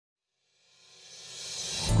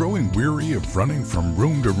growing weary of running from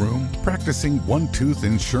room to room, practicing one-tooth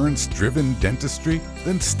insurance-driven dentistry?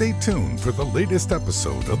 Then stay tuned for the latest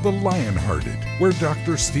episode of The Lionhearted, where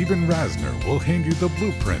Dr. Stephen Rasner will hand you the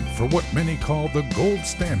blueprint for what many call the gold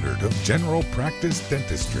standard of general practice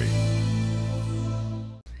dentistry.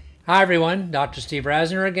 Hi everyone, Dr. Steve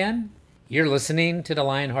Rasner again. You're listening to the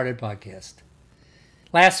Lionhearted podcast.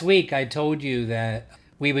 Last week I told you that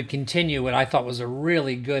we would continue what I thought was a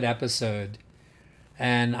really good episode.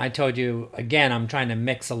 And I told you, again, I'm trying to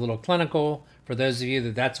mix a little clinical for those of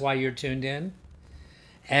you that's why you're tuned in.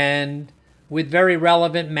 And with very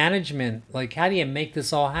relevant management, like how do you make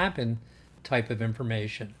this all happen type of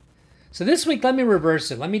information. So this week, let me reverse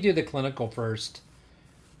it. Let me do the clinical first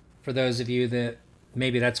for those of you that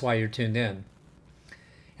maybe that's why you're tuned in.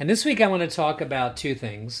 And this week I want to talk about two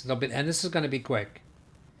things, and this is going to be quick.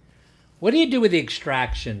 What do you do with the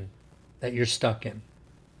extraction that you're stuck in?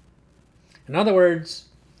 In other words,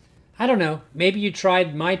 I don't know, maybe you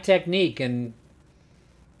tried my technique and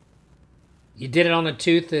you did it on a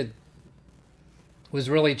tooth that was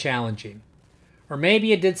really challenging. Or maybe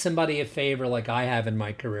you did somebody a favor like I have in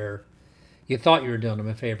my career. You thought you were doing them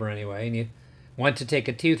a favor anyway, and you went to take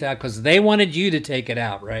a tooth out because they wanted you to take it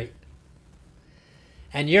out, right?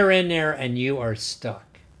 And you're in there and you are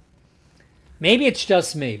stuck. Maybe it's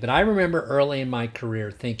just me, but I remember early in my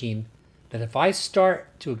career thinking that if I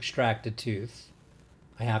start to extract a tooth,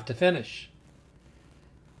 I have to finish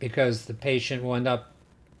because the patient will end up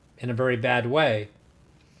in a very bad way.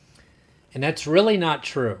 And that's really not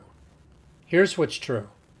true. Here's what's true.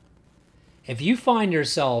 If you find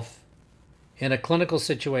yourself in a clinical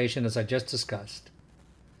situation, as I just discussed,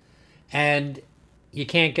 and you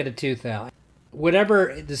can't get a tooth out,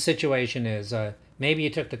 whatever the situation is, maybe you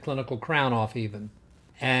took the clinical crown off even,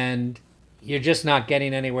 and you're just not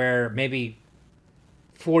getting anywhere. Maybe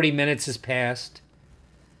 40 minutes has passed.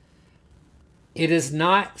 It is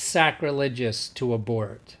not sacrilegious to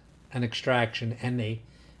abort an extraction, and they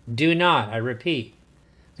do not, I repeat,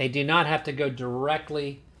 they do not have to go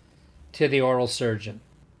directly to the oral surgeon.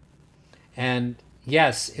 And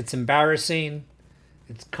yes, it's embarrassing.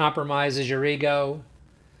 It compromises your ego.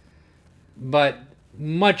 But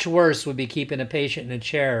much worse would be keeping a patient in a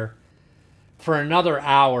chair for another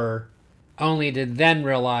hour only to then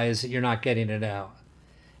realize that you're not getting it out.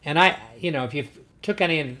 And if you took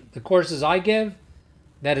any of the courses I give,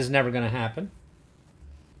 that is never going to happen.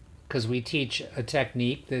 Because we teach a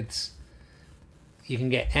technique that's, you can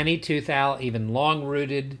get any tooth out, even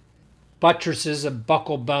long-rooted, buttresses of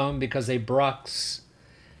buccal bone because they brux.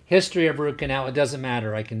 History of root canal, it doesn't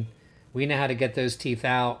matter. We know how to get those teeth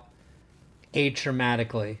out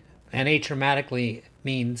atraumatically. And atraumatically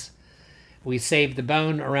means we save the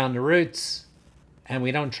bone around the roots and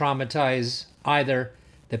we don't traumatize either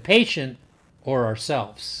the patient or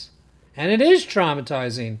ourselves. And it is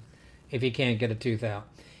traumatizing if you can't get a tooth out.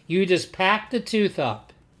 You just pack the tooth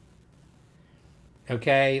up.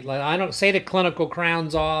 Okay? I don't say the clinical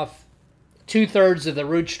crown's off. 2/3 of the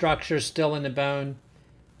root structure still in the bone.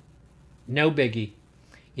 No biggie.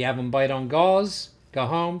 You have them bite on gauze, go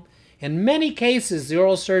home. In many cases, the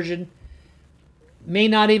oral surgeon may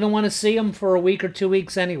not even want to see them for a week or 2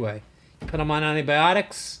 weeks anyway. You put them on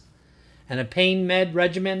antibiotics and a pain med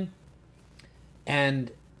regimen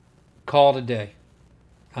and call it a day.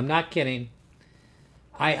 I'm not kidding.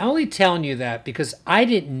 I only telling you that because I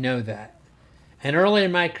didn't know that. And early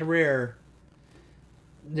in my career,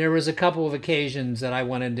 there was a couple of occasions that I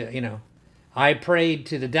wanted to, I prayed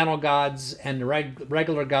to the dental gods and the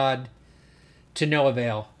regular God to no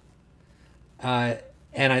avail. Oh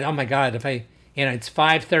my God, if it's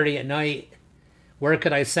 5:30 at night, where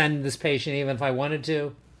could I send this patient even if I wanted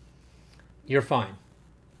to? You're fine.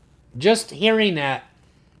 Just hearing that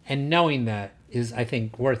and knowing that is, I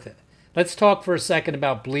think, worth it. Let's talk for a second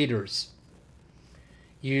about bleeders.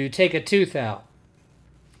 You take a tooth out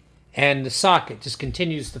and the socket just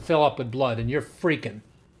continues to fill up with blood and you're freaking.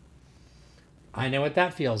 I know what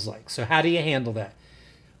that feels like. So how do you handle that?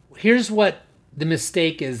 Here's what the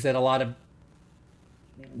mistake is that a lot of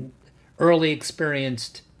early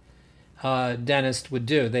experienced dentists would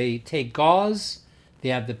do. They take gauze, they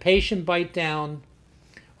have the patient bite down,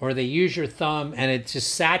 or they use your thumb and it's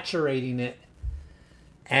just saturating it,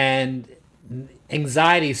 and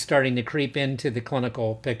anxiety is starting to creep into the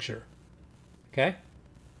clinical picture. Okay?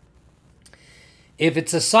 If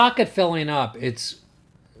it's a socket filling up, it's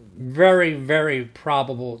very, very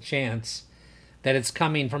probable chance that it's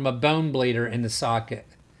coming from a bone bleeder in the socket.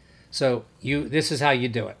 So this is how you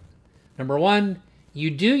do it. Number one,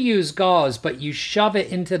 you do use gauze, but you shove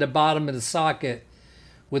it into the bottom of the socket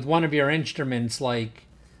with one of your instruments like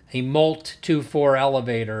a Molt 2.4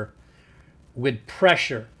 elevator with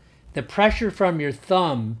pressure. The pressure from your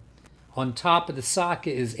thumb on top of the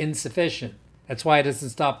socket is insufficient. That's why it doesn't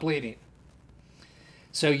stop bleeding.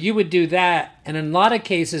 So you would do that, and in a lot of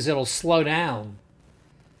cases it'll slow down,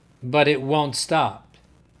 but it won't stop.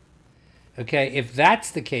 Okay, if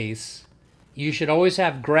that's the case, you should always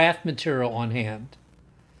have graft material on hand.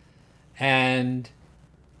 And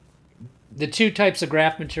the two types of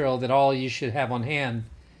graft material that all you should have on hand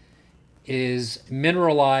is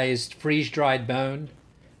mineralized freeze-dried bone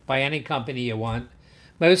by any company you want.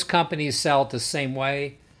 Most companies sell it the same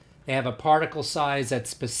way. They have a particle size that's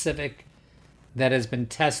specific, that has been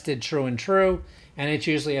tested true and true, and it's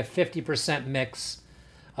usually a 50% mix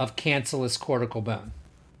of cancellous cortical bone.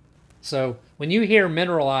 So when you hear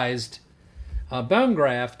mineralized bone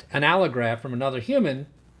graft, an allograft from another human,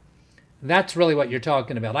 that's really what you're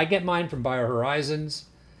talking about. I get mine from BioHorizons.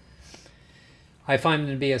 I find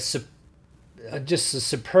them to be just a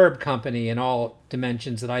superb company in all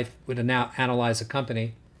dimensions that I would now analyze a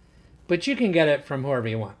company. But you can get it from whoever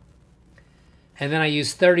you want. And then I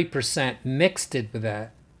use 30% mixed it with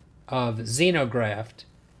that of xenograft,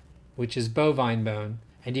 which is bovine bone,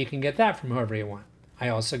 and you can get that from whoever you want. I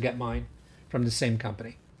also get mine from the same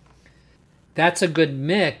company. That's a good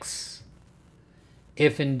mix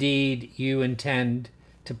if indeed you intend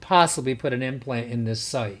to possibly put an implant in this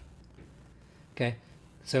site. Okay,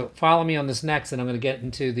 so follow me on this next, and I'm going to get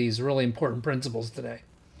into these really important principles today.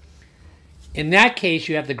 In that case,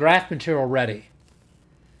 you have the graft material ready,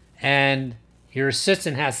 and your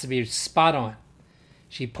assistant has to be spot on.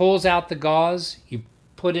 She pulls out the gauze, you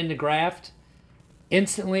put in the graft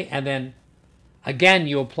instantly, and then again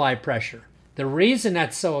you apply pressure. The reason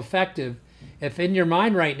that's so effective, if in your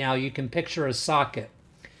mind right now you can picture a socket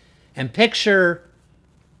and picture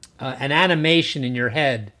an animation in your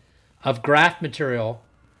head of graft material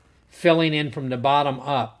filling in from the bottom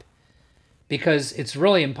up, because it's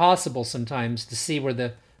really impossible sometimes to see where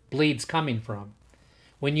the bleed's coming from.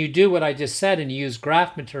 When you do what I just said and you use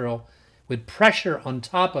graft material with pressure on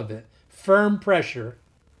top of it, firm pressure,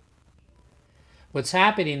 what's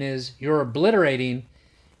happening is you're obliterating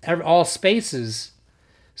all spaces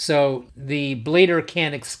so the bleeder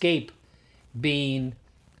can't escape being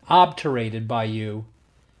obturated by you,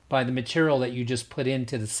 by the material that you just put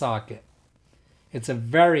into the socket. It's a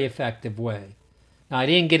very effective way. Now, I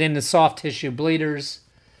didn't get into soft tissue bleeders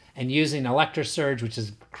and using electrosurge, which is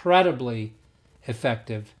incredibly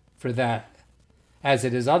effective for that, as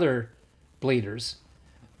it is other bleeders.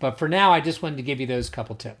 But for now, I just wanted to give you those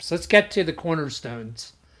couple tips. Let's get to the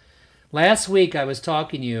cornerstones. Last week, I was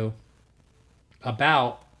talking to you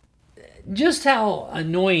about just how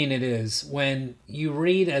annoying it is when you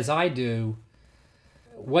read, as I do,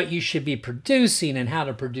 what you should be producing and how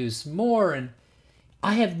to produce more. And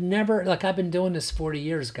I have never, I've been doing this 40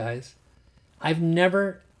 years, guys. I've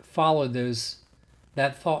never followed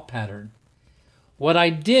that thought pattern. What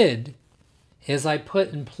I did is I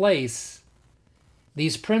put in place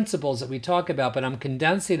these principles that we talk about, but I'm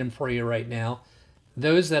condensing them for you right now,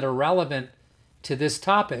 those that are relevant to this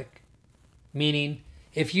topic, meaning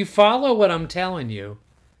if you follow what I'm telling you,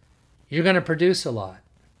 you're going to produce a lot.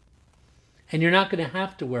 And you're not going to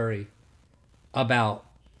have to worry about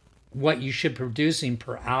what you should be producing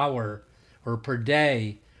per hour or per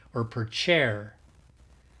day or per chair.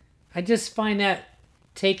 I just find that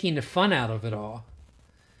taking the fun out of it all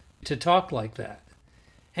to talk like that.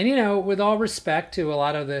 And, with all respect to a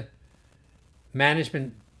lot of the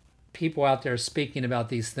management people out there speaking about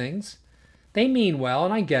these things, they mean well,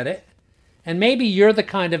 and I get it. And maybe you're the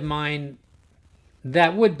kind of mind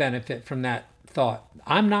that would benefit from that thought.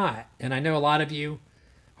 I'm not, and I know a lot of you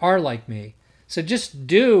are like me. So just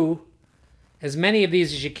do as many of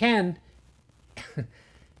these as you can,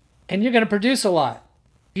 and you're going to produce a lot.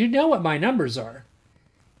 You know what my numbers are.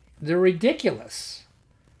 They're ridiculous.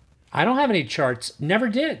 I don't have any charts. Never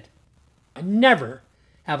did. Never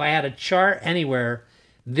have I had a chart anywhere.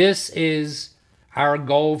 This is our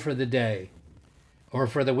goal for the day or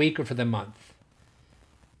for the week or for the month.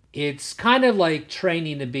 It's kind of like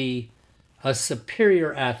training to be a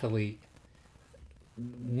superior athlete.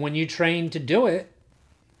 When you train to do it,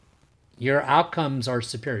 your outcomes are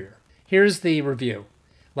superior. Here's the review.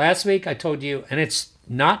 Last week I told you, and it's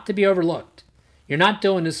not to be overlooked, you're not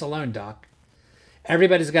doing this alone, Doc.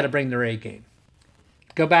 Everybody's got to bring their A game.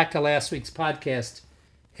 Go back to last week's podcast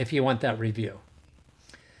if you want that review.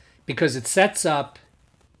 Because it sets up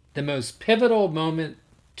the most pivotal moment,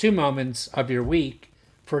 2 moments of your week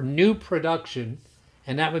for new production,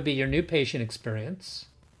 and that would be your new patient experience.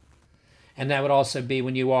 And that would also be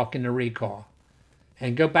when you walk into recall.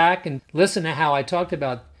 And go back and listen to how I talked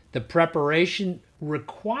about the preparation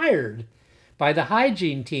required by the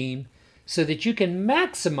hygiene team so that you can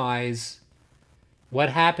maximize what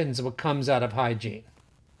happens, what comes out of hygiene.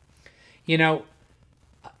 You know,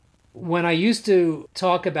 when I used to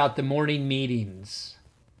talk about the morning meetings,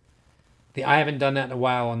 I haven't done that in a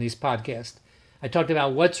while on these podcasts. I talked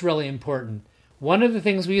about what's really important. One of the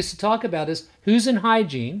things we used to talk about is who's in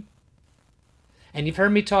hygiene. And you've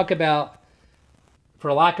heard me talk about,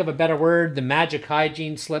 for lack of a better word, the magic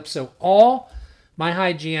hygiene slip. So all my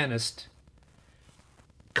hygienists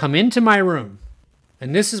come into my room,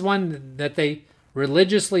 and this is one that they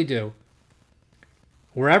religiously do.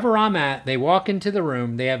 Wherever I'm at, they walk into the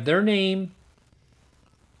room, they have their name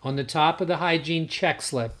on the top of the hygiene check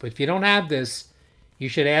slip. If you don't have this, you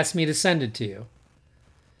should ask me to send it to you.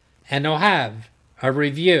 And they'll have a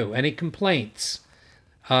review, any complaints,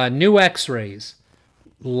 new x-rays,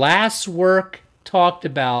 last work talked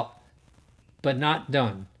about but not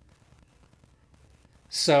done.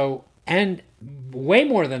 So, and way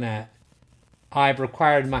more than that, I've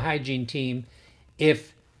required my hygiene team,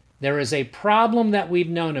 if there is a problem that we've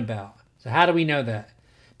known about. So how do we know that?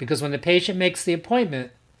 Because when the patient makes the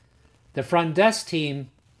appointment, the front desk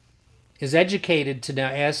team is educated to now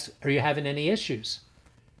ask, are you having any issues?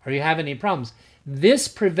 Are you having any problems? This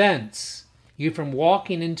prevents you from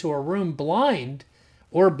walking into a room blind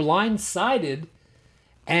or blindsided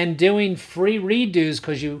and doing free redos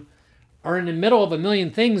because you are in the middle of a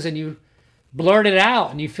million things and you blurt it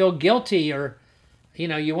out and you feel guilty, or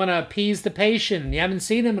you want to appease the patient and you haven't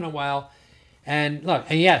seen them in a while. And look,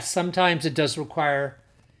 and yes, sometimes it does require,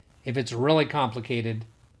 if it's really complicated,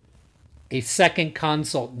 a second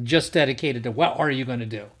consult just dedicated to what are you going to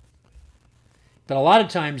do. But a lot of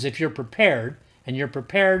times, if you're prepared, and you're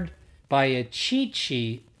prepared by a cheat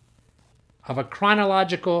sheet of a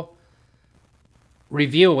chronological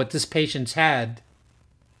review of what this patient's had,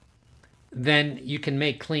 then you can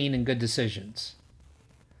make clean and good decisions.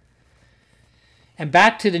 And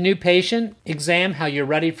back to the new patient exam, how you're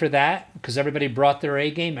ready for that, because everybody brought their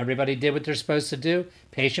A game. Everybody did what they're supposed to do.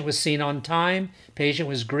 Patient was seen on time. Patient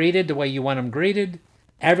was greeted the way you want them greeted.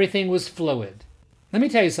 Everything was fluid. Let me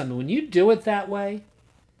tell you something. When you do it that way,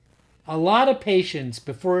 a lot of patients,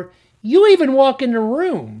 before you even walk in the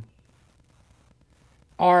room,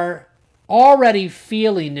 are already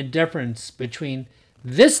feeling the difference between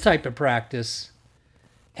this type of practice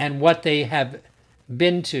and what they have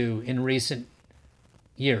been to in recent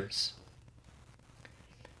years.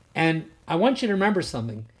 And I want you to remember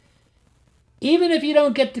something. Even if you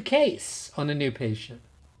don't get the case on a new patient,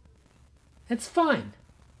 it's fine.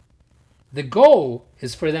 The goal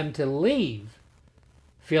is for them to leave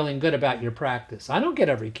feeling good about your practice. I don't get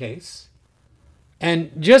every case.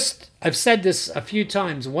 And I've said this a few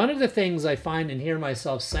times, one of the things I find and hear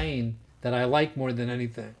myself saying that I like more than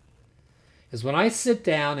anything is when I sit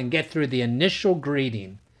down and get through the initial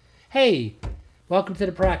greeting. Hey, welcome to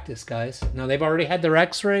the practice, guys. Now, they've already had their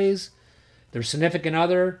x-rays. Their significant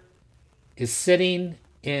other is sitting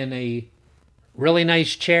in a really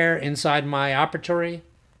nice chair inside my operatory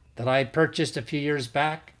that I purchased a few years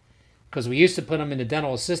back, because we used to put them in a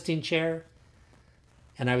dental assisting chair,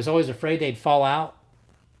 and I was always afraid they'd fall out.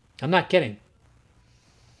 I'm not kidding.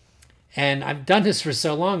 And I've done this for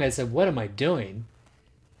so long, I said, what am I doing?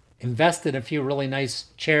 Invested a few really nice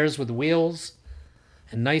chairs with wheels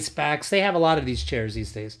and nice backs. They have a lot of these chairs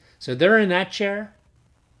these days. So they're in that chair.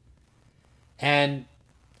 And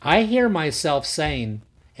I hear myself saying,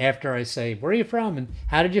 after I say, where are you from? And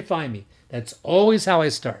how did you find me? That's always how I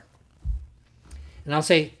start. And I'll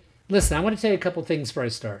say, listen, I want to tell you a couple things before I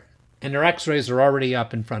start. And their x-rays are already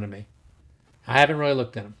up in front of me. I haven't really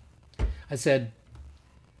looked at them. I said,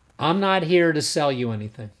 I'm not here to sell you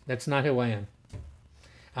anything. That's not who I am.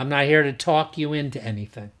 I'm not here to talk you into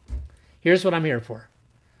anything. Here's what I'm here for.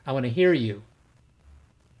 I want to hear you.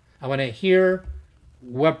 I want to hear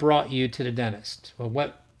what brought you to the dentist.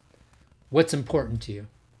 Well, what's important to you.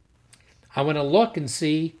 I want to look and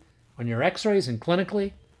see on your x-rays and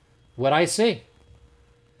clinically what I see.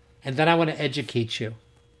 And then I want to educate you.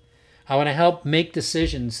 I want to help make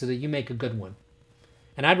decisions so that you make a good one.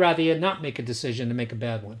 And I'd rather you not make a decision than make a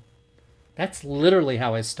bad one. That's literally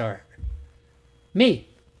how I start. Me.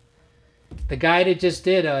 The guy that just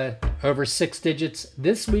did over 6 digits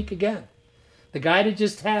this week again. The guy that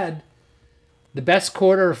just had the best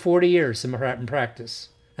quarter of 40 years in practice.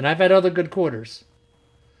 And I've had other good quarters.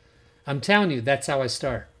 I'm telling you, that's how I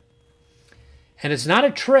start. And it's not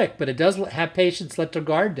a trick, but it does have patients let their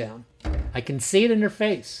guard down. I can see it in their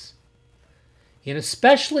face. And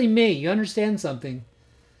especially me, you understand something?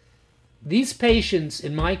 These patients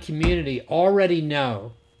in my community already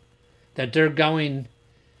know that they're going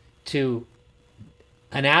to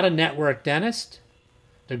an out-of-network dentist.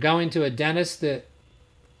 They're going to a dentist that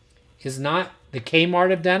is not the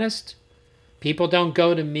Kmart of dentists. People don't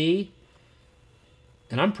go to me,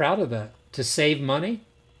 and I'm proud of that, to save money.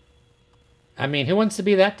 I mean, who wants to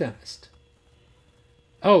be that dentist?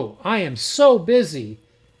 Oh, I am so busy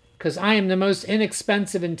because I am the most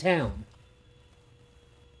inexpensive in town.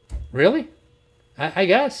 Really? I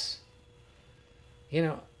guess. You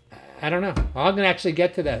know, I don't know. I'm going to actually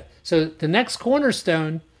get to that. So the next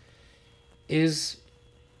cornerstone is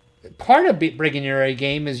part of bringing your A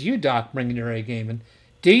game is you, Doc, bringing your A game. And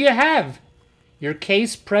do you have your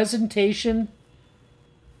case presentation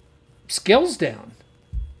skills down?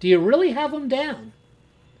 Do you really have them down?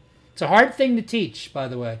 It's a hard thing to teach, by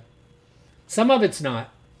the way. Some of it's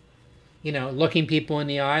not. You know, looking people in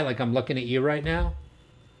the eye like I'm looking at you right now.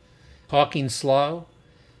 Talking slow.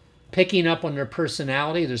 Picking up on their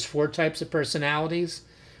personality. There's 4 types of personalities.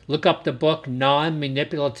 Look up the book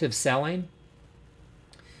Non-Manipulative Selling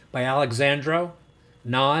by Alexandro.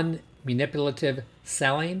 Non-Manipulative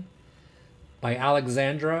Selling by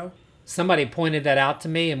Alexandro. Somebody pointed that out to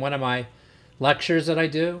me in one of my lectures that I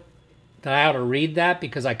do, that I ought to read that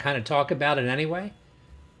because I kind of talk about it anyway.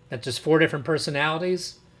 That's just 4 different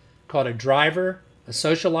personalities, called a driver, a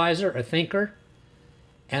socializer, a thinker,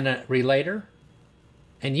 and a relator.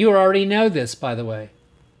 And you already know this, by the way.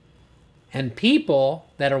 And people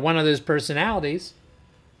that are one of those personalities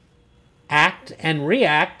act and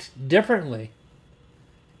react differently.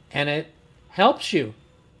 And it helps you.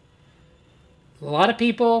 A lot of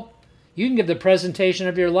people, you can give the presentation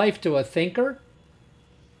of your life to a thinker.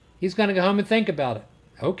 He's going to go home and think about it.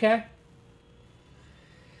 Okay.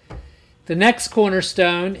 The next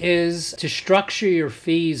cornerstone is to structure your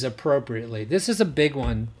fees appropriately. This is a big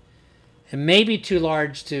one. And maybe too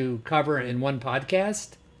large to cover in one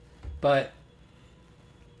podcast. But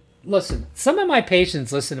listen, some of my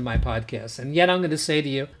patients listen to my podcast. And yet I'm going to say to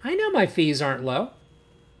you, I know my fees aren't low.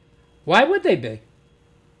 Why would they be?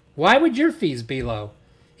 Why would your fees be low?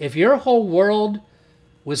 If your whole world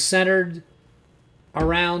was centered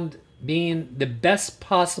around being the best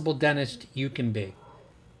possible dentist you can be.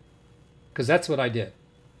 Because that's what I did.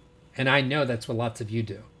 And I know that's what lots of you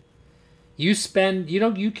do. You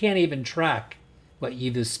can't even track what you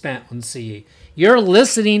just spent on CE. You're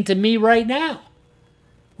listening to me right now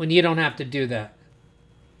when you don't have to do that.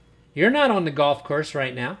 You're not on the golf course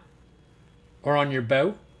right now or on your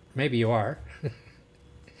boat. Maybe you are.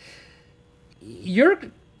 Your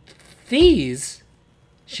fees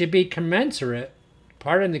should be commensurate,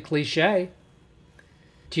 pardon the cliche,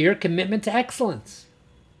 to your commitment to excellence.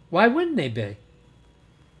 Why wouldn't they be?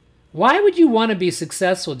 Why would you want to be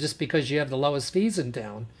successful just because you have the lowest fees in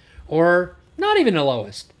town? Or not even the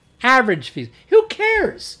lowest, average fees. Who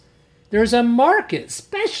cares? There's a market,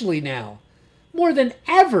 especially now, more than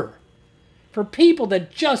ever, for people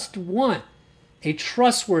that just want a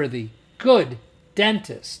trustworthy, good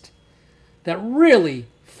dentist that really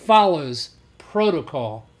follows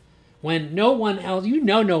protocol when no one else,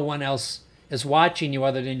 no one else is watching you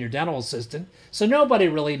other than your dental assistant, so nobody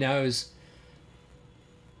really knows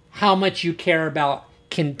how much you care about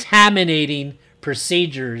contaminating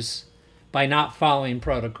procedures by not following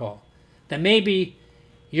protocol. That maybe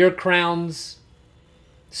your crowns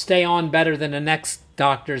stay on better than the next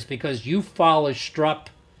doctor's because you follow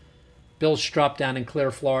Bill Strupp down in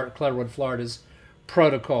Clearwood, Florida's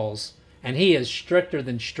protocols, and he is stricter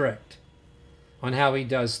than strict on how he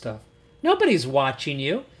does stuff. Nobody's watching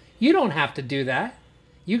you. You don't have to do that.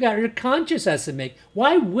 Your conscience has to make.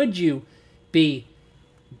 Why would you be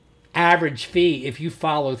average fee if you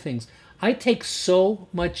follow things? I take so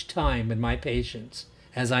much time with my patients,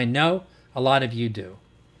 as I know a lot of you do,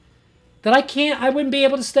 that I wouldn't be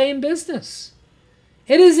able to stay in business.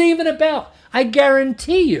 It isn't even about, I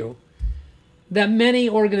guarantee you that many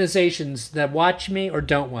organizations that watch me or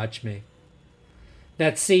don't watch me,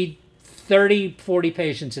 that see 30, 40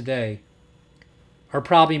 patients a day, are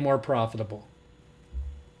probably more profitable.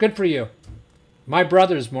 Good for you. My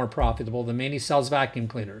brother's more profitable than me, and he sells vacuum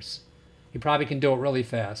cleaners. He probably can do it really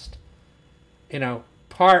fast. You know,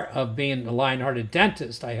 part of being a Lionhearted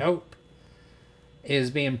dentist, I hope,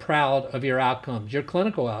 is being proud of your outcomes, your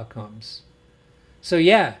clinical outcomes. So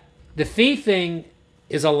yeah, the fee thing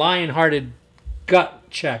is a Lionhearted gut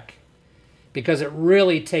check because it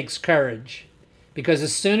really takes courage. Because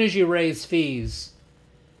as soon as you raise fees,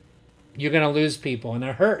 you're going to lose people, and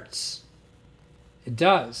it hurts. It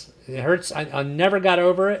does. It hurts. I never got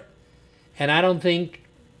over it, and I don't think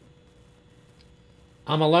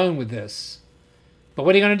I'm alone with this. But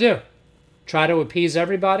what are you going to do? Try to appease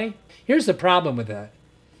everybody? Here's the problem with that.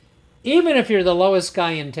 Even if you're the lowest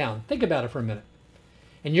guy in town, think about it for a minute.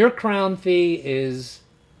 And your crown fee is,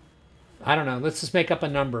 I don't know, let's just make up a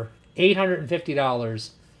number, $850,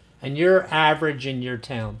 and you're average in your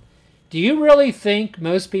town. Do you really think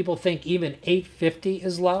most people think even $850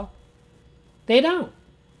 is low? They don't.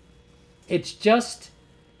 It's just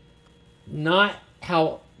not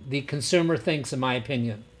how the consumer thinks, in my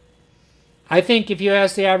opinion. I think if you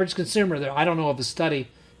ask the average consumer, I don't know of a study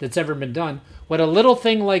that's ever been done, what a little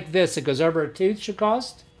thing like this that goes over a tooth should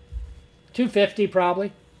cost? $250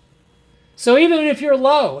 probably. So even if you're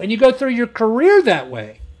low and you go through your career that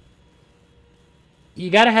way, you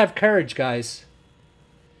got to have courage, guys.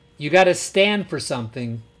 You got to stand for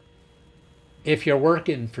something if you're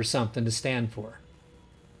working for something to stand for.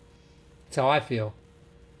 That's how I feel.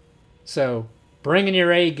 So bringing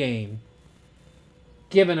your A game,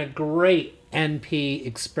 giving a great NP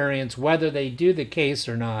experience, whether they do the case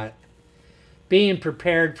or not, being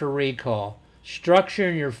prepared for recall,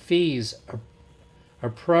 structuring your fees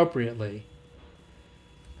appropriately.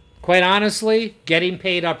 Quite honestly, getting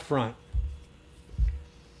paid up front.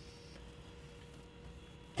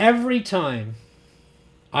 Every time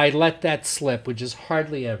I let that slip, which is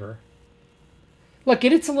hardly ever, look,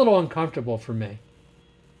 it's a little uncomfortable for me.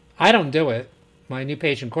 I don't do it. My new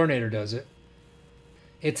patient coordinator does it.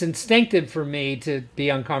 It's instinctive for me to be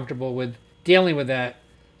uncomfortable with dealing with that,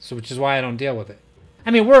 so which is why I don't deal with it.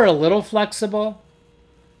 I mean, we're a little flexible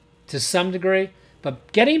to some degree,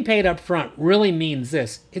 but getting paid up front really means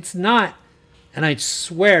this. It's not, and I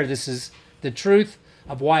swear this is the truth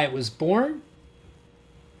of why it was born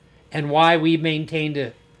and why we maintained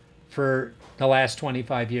it for the last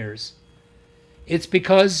 25 years. It's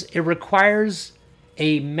because it requires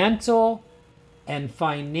a mental and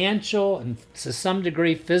financial and to some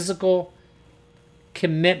degree physical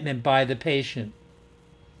commitment by the patient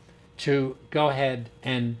to go ahead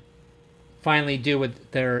and finally do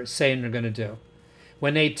what they're saying they're going to do.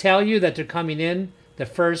 When they tell you that they're coming in the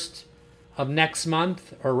first of next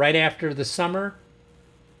month or right after the summer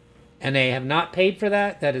and they have not paid for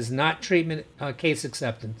that, that is not treatment case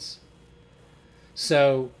acceptance.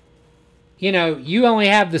 So, you only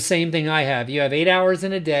have the same thing I have. You have 8 hours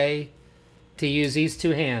in a day to use these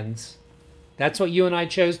two hands. That's what you and I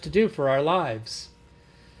chose to do for our lives.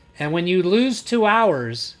 And when you lose 2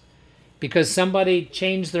 hours because somebody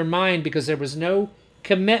changed their mind because there was no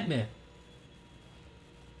commitment,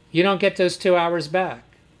 you don't get those 2 hours back.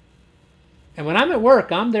 And when I'm at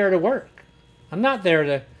work, I'm there to work. I'm not there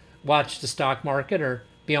to watch the stock market or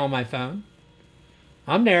be on my phone.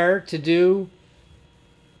 I'm there to do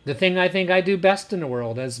the thing I think I do best in the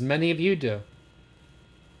world, as many of you do.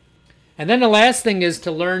 And then the last thing is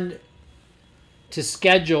to learn to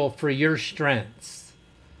schedule for your strengths.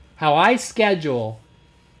 How I schedule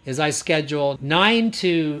is I schedule 9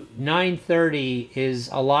 to 9:30 is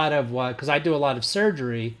a lot of what, because I do a lot of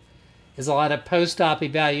surgery, is a lot of post-op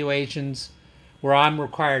evaluations where I'm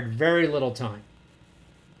required very little time.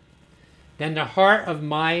 Then the heart of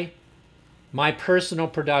my personal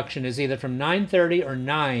production is either from 9:30 or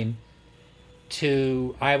 9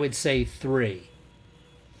 to, I would say, 3.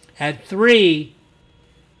 At 3,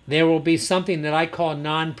 there will be something that I call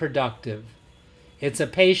non-productive. It's a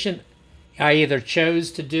patient I either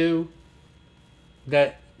chose to do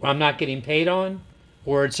that I'm not getting paid on,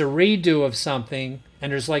 or it's a redo of something,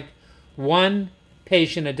 and there's like one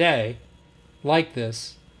patient a day like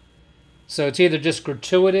this. So it's either just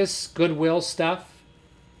gratuitous, goodwill stuff.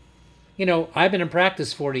 I've been in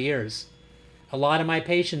practice 40 years. A lot of my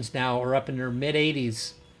patients now are up in their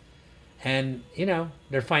mid-80s. And,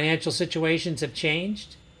 their financial situations have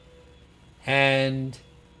changed.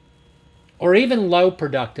 Or even low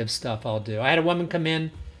productive stuff I'll do. I had a woman come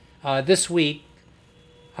in this week.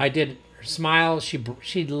 I did her smile.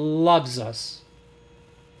 She loves us.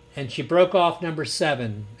 And she broke off number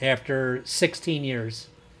 7 after 16 years.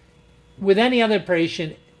 With any other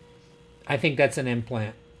patient, I think that's an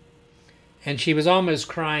implant. And she was almost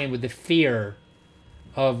crying with the fear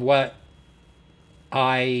of what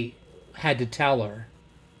I had to tell her.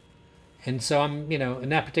 And so I'm, in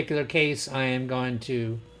that particular case, I am going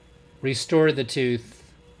to restore the tooth,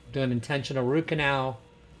 do an intentional root canal,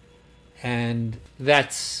 and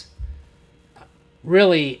that's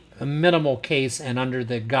really a minimal case and under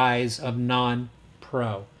the guise of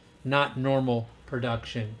non-pro, not normal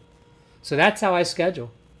production. So that's how I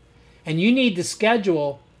schedule. And you need to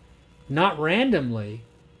schedule not randomly.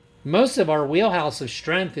 Most of our wheelhouse of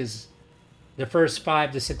strength is the first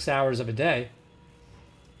 5 to 6 hours of a day.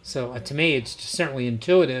 So to me, it's certainly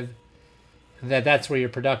intuitive that that's where your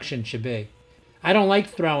production should be. I don't like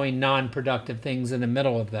throwing non-productive things in the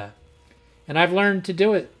middle of that. And I've learned to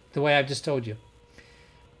do it the way I've just told you.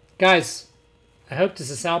 Guys, I hope this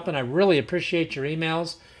is helping. I really appreciate your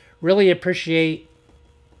emails. Really appreciate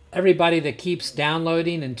everybody that keeps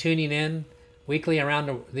downloading and tuning in weekly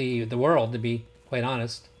around the world, to be quite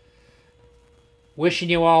honest. Wishing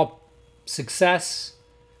you all success.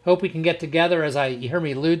 Hope we can get together, as you heard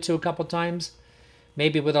me allude to a couple times,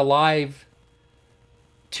 maybe with a live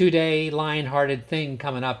 2-day Lionhearted thing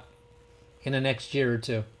coming up in the next year or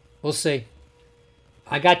two. We'll see.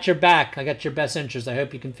 I got your back. I got your best interest. I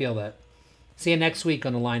hope you can feel that. See you next week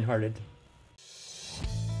on the Lionhearted.